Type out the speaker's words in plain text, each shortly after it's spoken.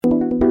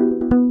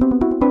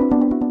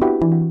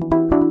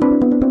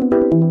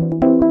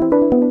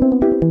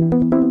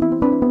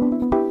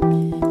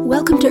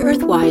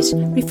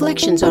Earthwise,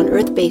 Reflections on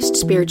Earth-Based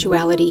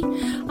Spirituality.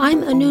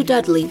 I'm Anu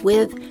Dudley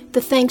with the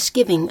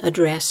Thanksgiving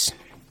Address.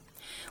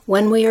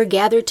 When we are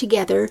gathered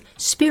together,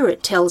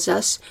 Spirit tells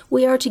us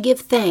we are to give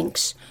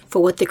thanks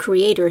for what the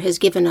Creator has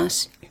given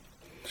us.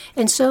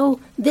 And so,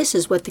 this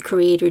is what the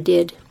Creator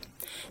did.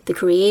 The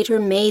Creator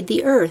made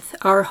the earth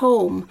our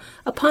home,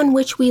 upon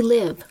which we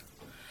live.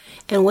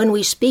 And when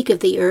we speak of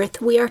the earth,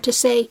 we are to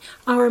say,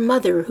 our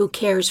Mother who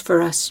cares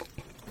for us.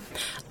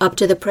 Up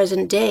to the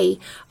present day,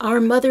 our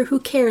Mother who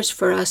cares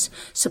for us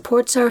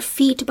supports our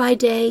feet by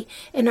day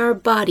and our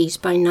bodies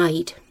by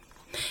night.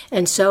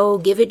 And so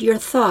give it your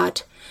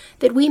thought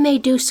that we may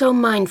do so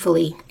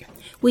mindfully.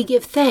 We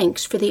give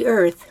thanks for the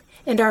earth,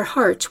 and our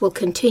hearts will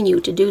continue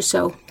to do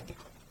so.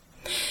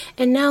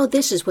 And now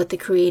this is what the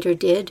Creator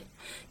did.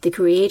 The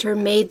Creator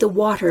made the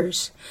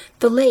waters,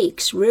 the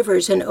lakes,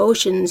 rivers, and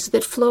oceans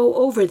that flow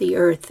over the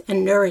earth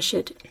and nourish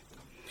it.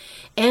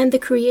 And the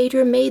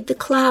Creator made the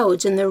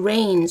clouds and the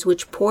rains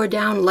which pour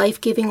down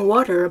life-giving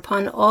water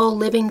upon all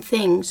living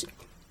things.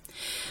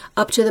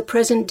 Up to the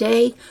present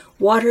day,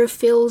 water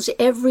fills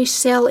every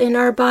cell in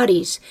our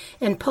bodies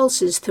and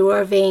pulses through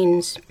our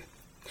veins.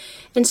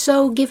 And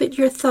so give it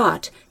your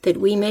thought that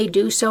we may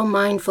do so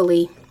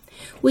mindfully.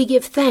 We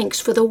give thanks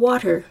for the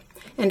water,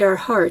 and our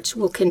hearts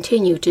will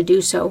continue to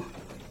do so.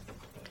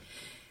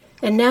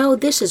 And now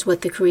this is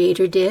what the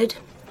Creator did.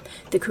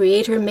 The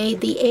Creator made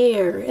the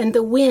air and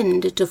the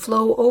wind to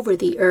flow over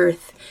the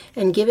earth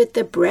and give it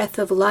the breath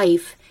of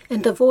life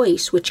and the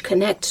voice which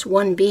connects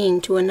one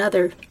being to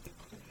another.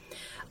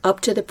 Up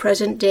to the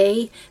present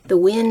day, the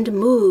wind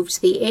moves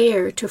the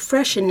air to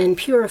freshen and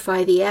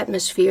purify the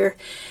atmosphere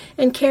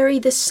and carry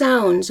the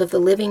sounds of the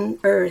living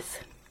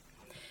earth.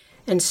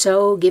 And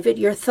so give it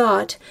your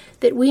thought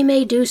that we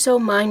may do so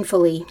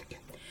mindfully.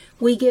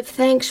 We give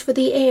thanks for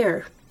the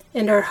air,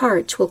 and our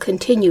hearts will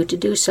continue to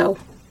do so.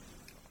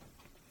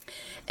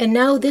 And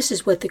now this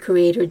is what the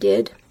Creator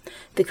did.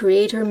 The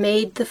Creator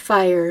made the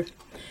fire,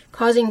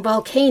 causing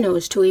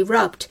volcanoes to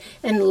erupt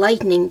and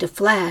lightning to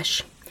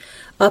flash.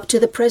 Up to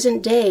the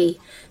present day,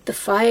 the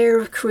fire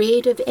of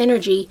creative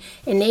energy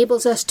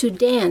enables us to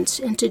dance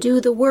and to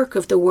do the work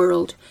of the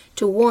world,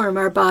 to warm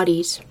our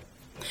bodies.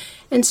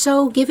 And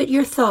so give it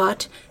your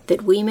thought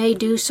that we may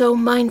do so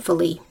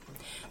mindfully.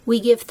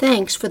 We give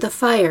thanks for the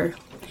fire,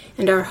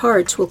 and our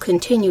hearts will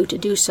continue to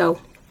do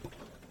so.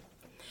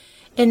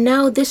 And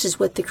now this is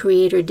what the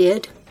Creator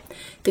did.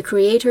 The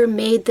Creator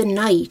made the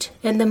night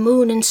and the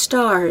moon and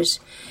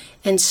stars,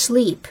 and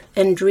sleep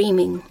and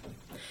dreaming.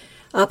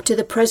 Up to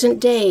the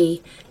present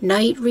day,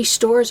 night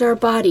restores our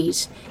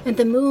bodies, and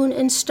the moon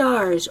and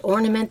stars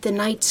ornament the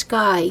night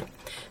sky,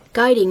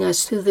 guiding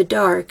us through the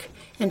dark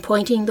and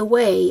pointing the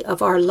way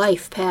of our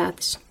life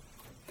paths.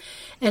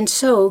 And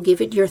so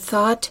give it your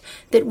thought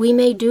that we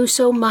may do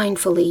so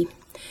mindfully.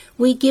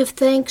 We give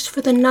thanks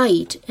for the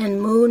night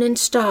and moon and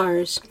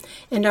stars,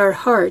 and our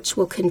hearts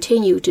will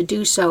continue to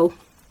do so.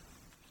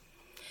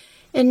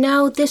 And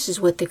now this is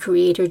what the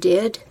Creator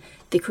did.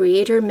 The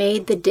Creator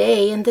made the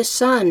day and the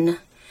sun.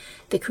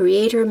 The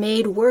Creator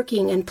made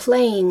working and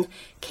playing,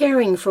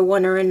 caring for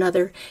one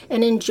another,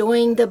 and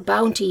enjoying the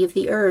bounty of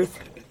the earth.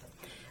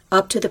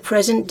 Up to the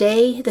present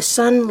day, the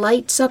sun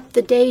lights up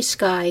the day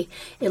sky,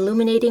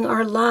 illuminating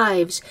our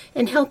lives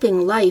and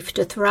helping life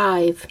to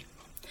thrive.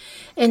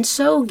 And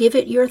so give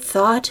it your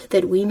thought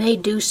that we may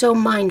do so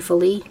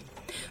mindfully.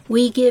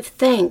 We give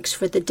thanks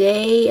for the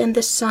day and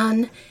the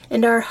sun,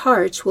 and our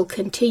hearts will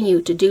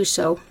continue to do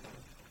so.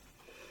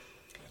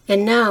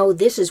 And now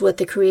this is what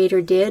the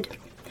Creator did.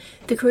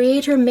 The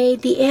Creator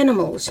made the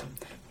animals,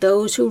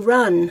 those who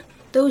run,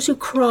 those who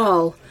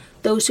crawl,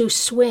 those who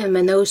swim,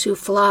 and those who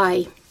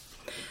fly.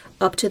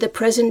 Up to the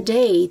present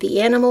day, the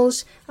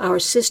animals, our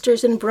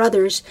sisters and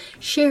brothers,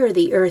 share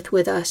the earth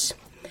with us.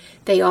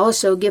 They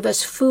also give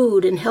us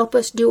food and help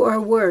us do our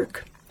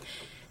work.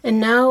 And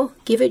now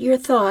give it your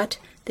thought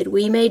that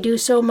we may do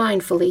so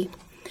mindfully.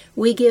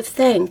 We give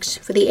thanks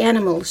for the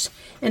animals,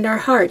 and our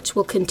hearts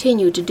will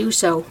continue to do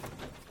so.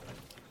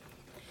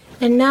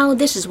 And now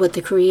this is what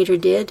the Creator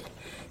did.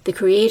 The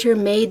Creator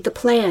made the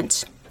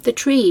plants, the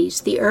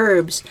trees, the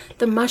herbs,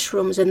 the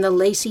mushrooms, and the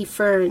lacy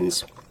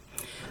ferns.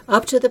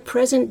 Up to the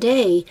present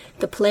day,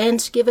 the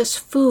plants give us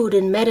food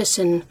and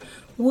medicine,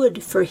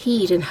 wood for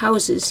heat and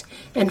houses,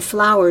 and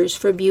flowers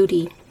for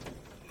beauty.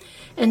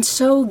 And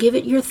so give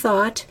it your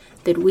thought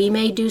that we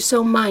may do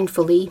so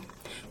mindfully.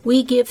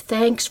 We give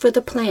thanks for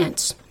the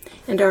plants,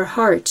 and our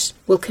hearts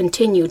will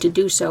continue to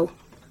do so.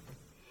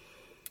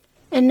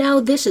 And now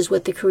this is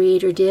what the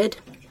Creator did.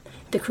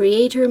 The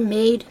Creator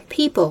made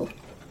people.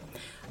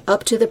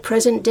 Up to the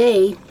present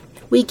day,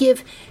 we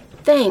give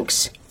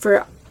thanks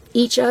for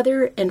each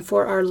other and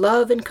for our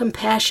love and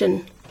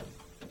compassion.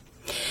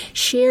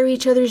 Share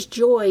each other's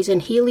joys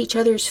and heal each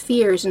other's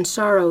fears and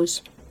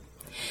sorrows.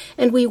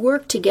 And we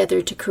work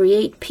together to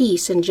create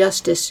peace and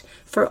justice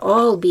for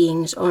all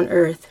beings on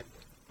earth.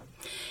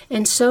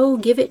 And so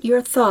give it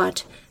your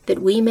thought that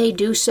we may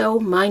do so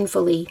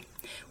mindfully.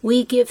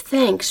 We give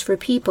thanks for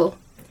people,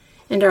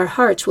 and our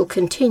hearts will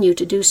continue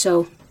to do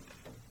so.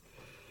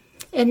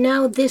 And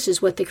now this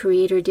is what the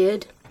Creator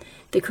did.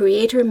 The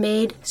Creator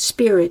made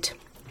spirit,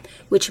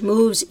 which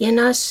moves in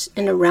us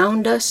and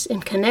around us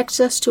and connects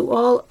us to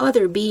all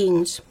other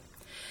beings.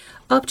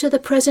 Up to the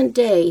present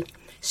day,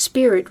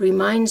 spirit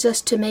reminds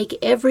us to make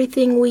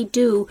everything we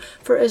do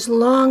for as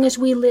long as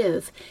we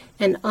live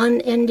an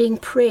unending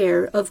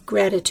prayer of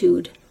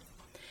gratitude.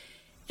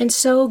 And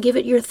so give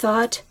it your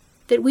thought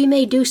that we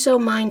may do so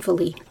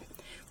mindfully.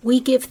 We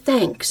give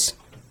thanks,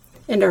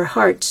 and our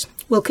hearts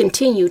will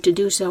continue to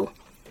do so.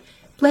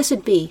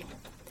 Blessed be.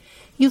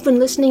 You've been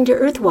listening to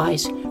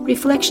Earthwise,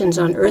 Reflections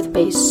on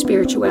Earth-Based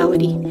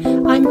Spirituality.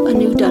 I'm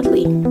Anu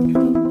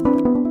Dudley.